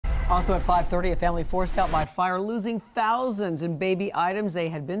Also at 5:30, a family forced out by fire, losing thousands in baby items they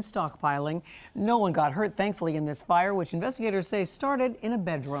had been stockpiling. No one got hurt, thankfully, in this fire, which investigators say started in a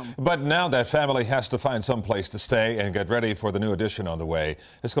bedroom. But now that family has to find some place to stay and get ready for the new addition on the way.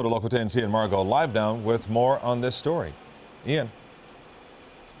 Let's go to Local 10's Ian Margot live now with more on this story. Ian.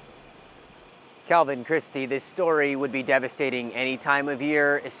 Calvin, Christie, this story would be devastating any time of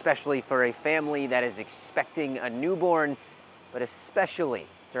year, especially for a family that is expecting a newborn, but especially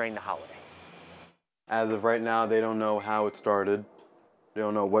during the holidays. As of right now, they don't know how it started. They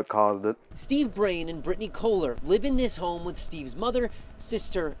don't know what caused it. Steve Brain and Brittany Kohler live in this home with Steve's mother,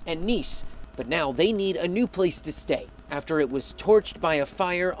 sister, and niece. But now they need a new place to stay after it was torched by a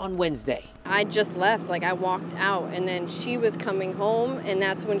fire on Wednesday. I just left, I walked out, and then she was coming home, and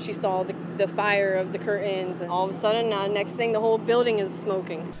that's when she saw the fire of the curtains. And all of a sudden, next thing, the whole building is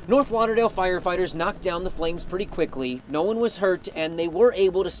smoking. North Lauderdale firefighters knocked down the flames pretty quickly. No one was hurt, and they were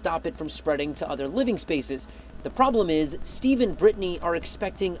able to stop it from spreading to other living spaces. The problem is, Steve and Brittany are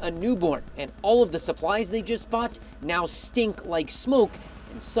expecting a newborn, and all of the supplies they just bought now stink like smoke,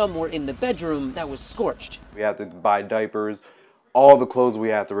 and some were in the bedroom that was scorched. We have to buy diapers. All the clothes we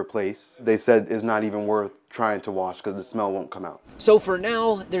have to replace. They said it's not even worth trying to wash because the smell won't come out. So for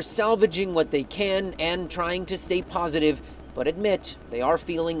now, they're salvaging what they can and trying to stay positive, but admit they are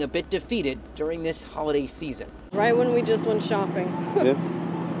feeling a bit defeated during this holiday season. Right when we just went shopping. Yep.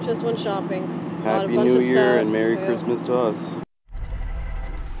 Just went shopping. Happy New Year and Merry Christmas to us.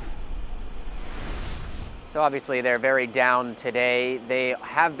 So obviously they're very down today. They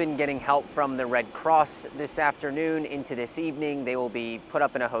have been getting help from the Red Cross this afternoon into this evening. They will be put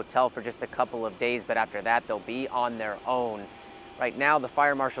up in a hotel for just a couple of days, but after that they'll be on their own. Right now the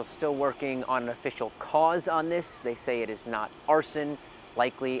fire marshal's still working on an official cause on this. They say it is not arson,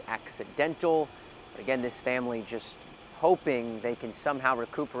 likely accidental. But again, this family just hoping they can somehow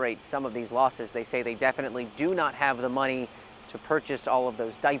recuperate some of these losses. They say they definitely do not have the money to purchase all of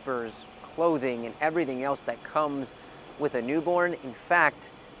those diapers, clothing, and everything else that comes with a newborn. In fact,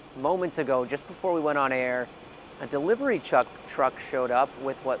 moments ago, just before we went on air, a delivery truck showed up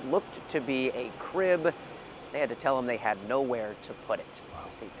with what looked to be a crib. They had to tell them they had nowhere to put it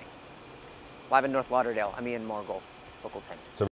this evening. Live in North Lauderdale, I'm Ian Margot, Local 10.